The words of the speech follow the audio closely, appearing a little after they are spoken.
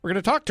We're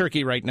going to talk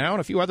turkey right now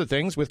and a few other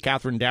things with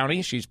Catherine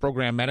Downey. She's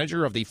program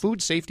manager of the Food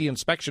Safety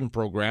Inspection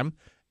Program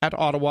at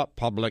Ottawa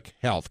Public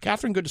Health.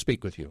 Catherine, good to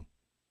speak with you.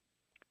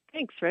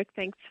 Thanks, Rick.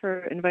 Thanks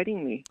for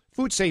inviting me.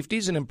 Food safety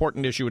is an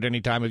important issue at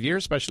any time of year,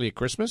 especially at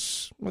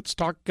Christmas. Let's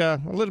talk a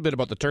little bit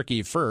about the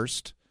turkey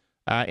first.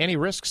 Any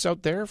risks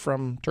out there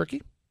from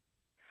turkey?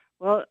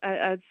 Well,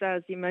 as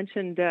you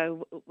mentioned,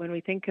 when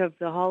we think of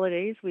the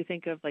holidays, we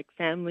think of like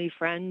family,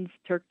 friends,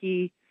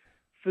 turkey,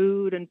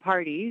 food, and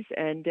parties.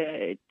 And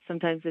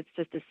sometimes it's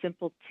just a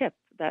simple tip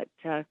that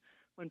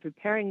when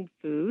preparing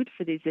food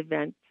for these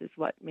events is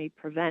what may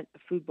prevent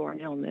a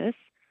foodborne illness.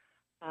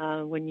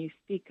 When you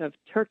speak of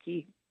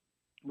turkey,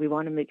 we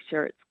want to make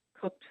sure it's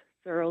cooked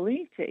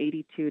thoroughly to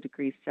 82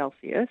 degrees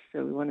Celsius.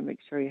 So we want to make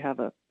sure you have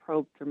a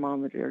probe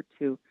thermometer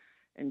to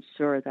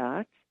ensure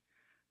that.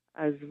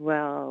 As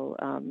well,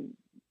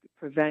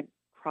 prevent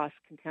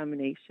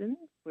cross-contamination,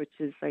 which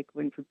is like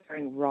when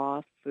preparing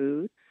raw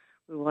food.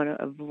 We want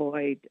to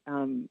avoid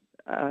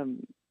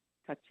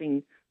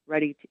touching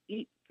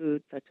ready-to-eat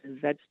food, such as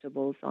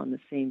vegetables, on the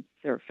same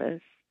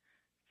surface.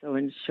 So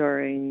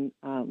ensuring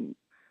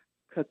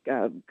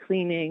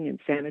cleaning and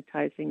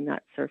sanitizing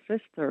that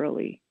surface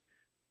thoroughly.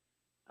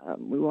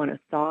 We want to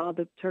thaw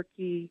the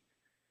turkey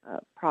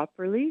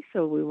properly,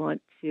 so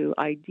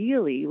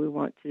ideally we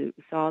want to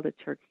thaw the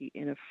turkey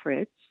in a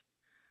fridge.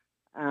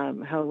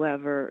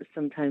 However,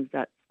 sometimes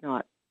that's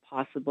not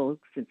possible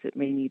since it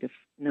may need a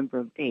number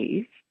of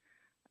days.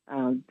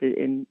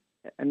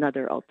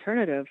 Another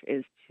alternative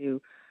is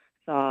to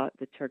thaw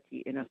the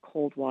turkey in a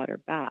cold water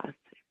bath.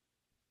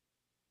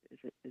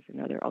 Is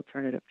another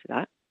alternative to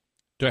that.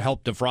 To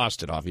help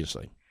defrost it,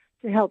 obviously.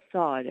 To help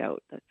thaw it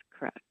out, that's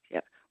correct,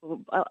 yeah.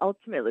 Well,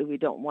 ultimately, we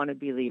don't want to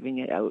be leaving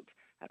it out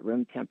at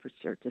room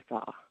temperature to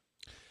thaw.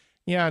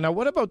 Yeah, now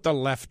what about the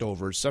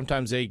leftovers?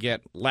 Sometimes they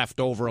get left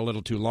over a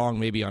little too long,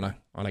 maybe on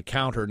a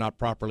counter, not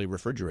properly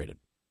refrigerated.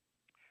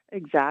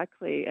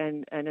 Exactly,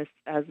 and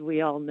as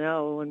we all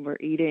know, when we're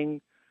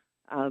eating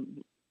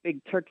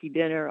big turkey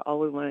dinner, all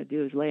we want to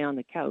do is lay on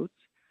the couch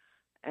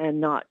and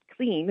not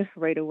clean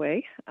right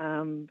away.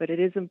 But it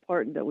is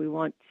important that we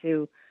want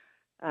to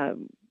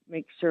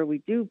make sure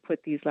we do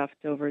put these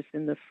leftovers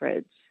in the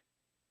fridge,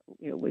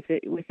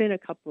 within a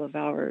couple of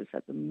hours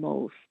at the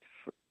most,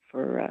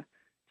 to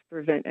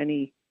prevent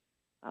any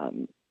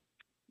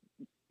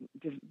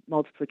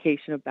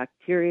multiplication of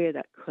bacteria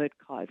that could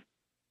cause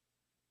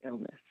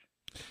illness.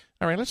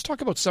 All right, let's talk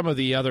about some of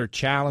the other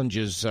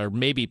challenges or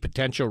maybe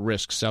potential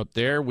risks out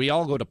there. We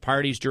all go to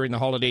parties during the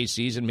holiday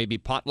season, maybe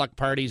potluck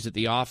parties at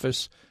the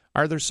office.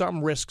 Are there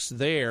some risks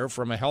there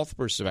from a health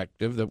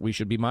perspective that we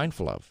should be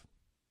mindful of?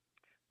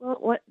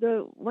 Well,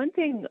 the one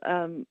thing,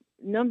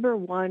 number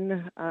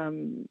one,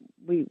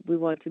 we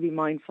want to be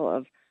mindful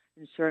of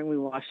ensuring we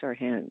wash our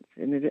hands.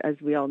 And as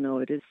we all know,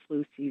 it is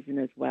flu season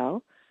as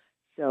well.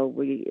 So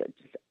we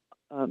just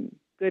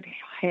good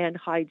hand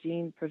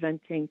hygiene,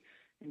 preventing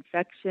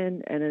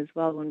infection, and as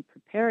well when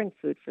preparing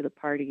food for the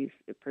parties,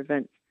 it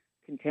prevents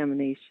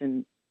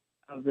contamination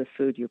of the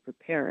food you're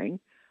preparing.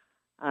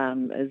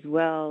 As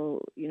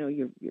well,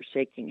 you're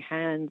shaking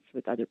hands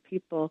with other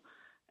people.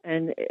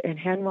 And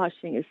hand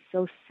washing is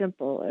so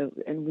simple,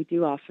 and we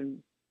do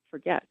often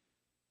forget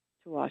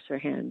to wash our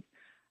hands.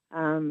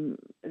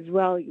 As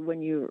well,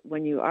 when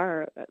you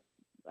are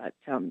at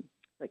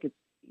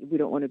we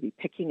don't want to be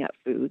picking at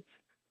foods.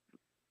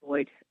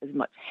 Avoid as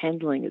much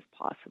handling as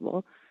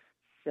possible.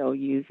 So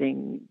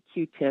using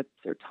Q-tips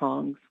or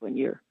tongs when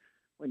you're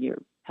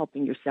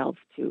helping yourselves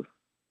to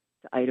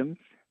items,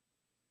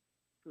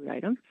 food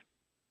items.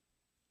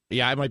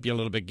 Yeah, I might be a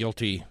little bit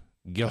guilty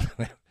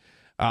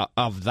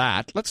of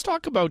that. Let's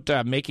talk about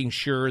making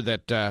sure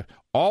that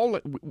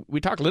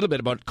we talk a little bit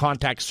about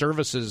contact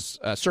surfaces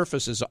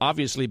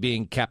obviously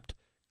being kept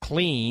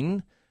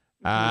clean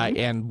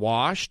and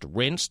washed,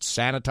 rinsed,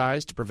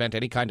 sanitized to prevent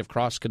any kind of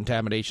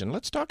cross-contamination.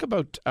 Let's talk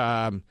about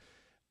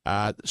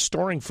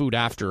storing food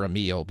after a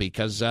meal,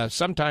 because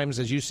sometimes,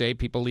 as you say,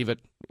 people leave it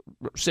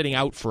sitting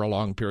out for a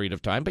long period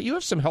of time. But you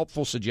have some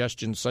helpful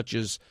suggestions, such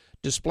as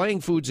displaying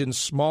foods in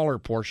smaller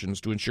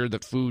portions to ensure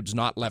that food's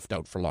not left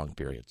out for long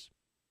periods.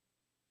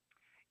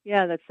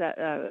 Yeah, that's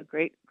a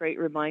great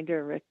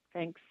reminder, Rick.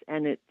 Thanks.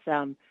 And it's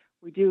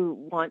we do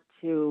want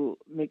to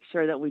make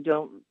sure that we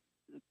don't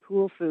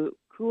cool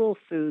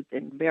foods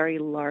in very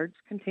large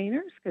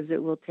containers, because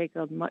it will take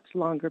a much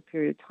longer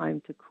period of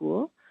time to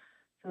cool.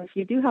 So if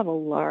you do have a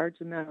large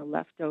amount of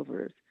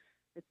leftovers,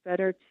 it's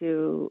better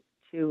to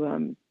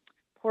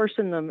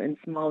portion them in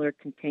smaller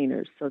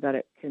containers so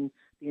that the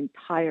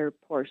entire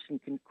portion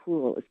can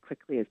cool as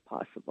quickly as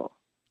possible.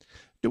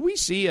 Do we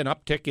see an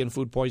uptick in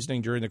food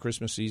poisoning during the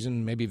Christmas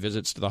season? Maybe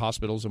visits to the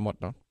hospitals and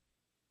whatnot.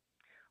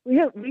 We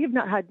have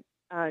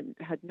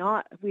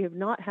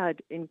not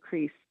had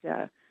increased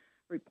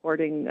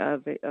reporting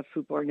of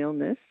foodborne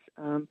illness.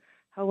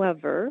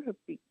 However,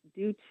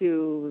 due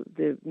to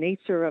the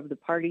nature of the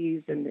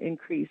parties and the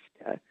increased,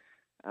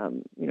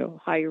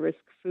 high-risk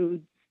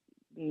foods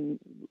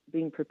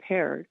being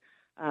prepared,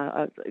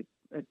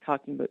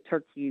 talking about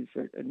turkeys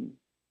and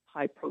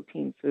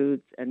high-protein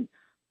foods and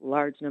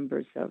large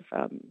numbers of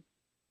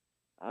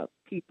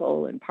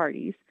people and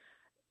parties,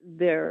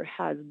 there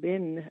has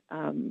been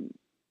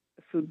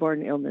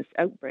foodborne illness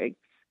outbreaks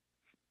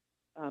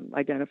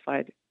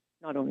identified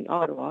not only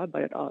Ottawa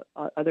but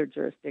other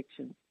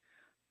jurisdictions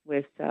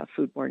with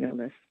foodborne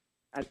illness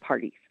at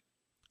parties.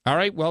 All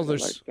right. Well,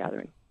 there's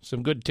gathering.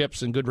 Some good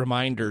tips and good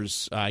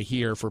reminders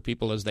here for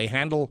people as they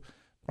handle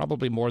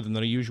probably more than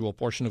the usual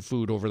portion of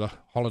food over the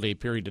holiday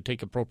period to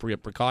take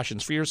appropriate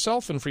precautions for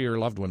yourself and for your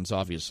loved ones,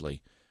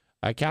 obviously.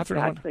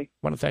 Catherine, exactly. I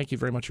want to thank you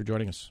very much for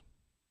joining us.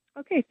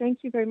 Okay, thank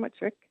you very much,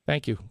 Rick.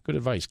 Thank you. Good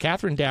advice.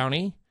 Catherine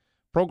Downey,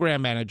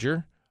 Program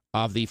Manager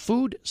of the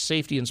Food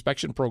Safety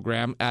Inspection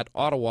Program at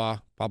Ottawa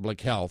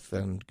Public Health.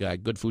 And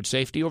good food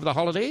safety over the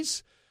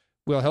holidays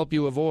will help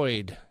you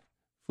avoid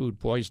food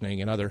poisoning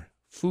and other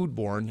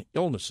foodborne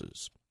illnesses.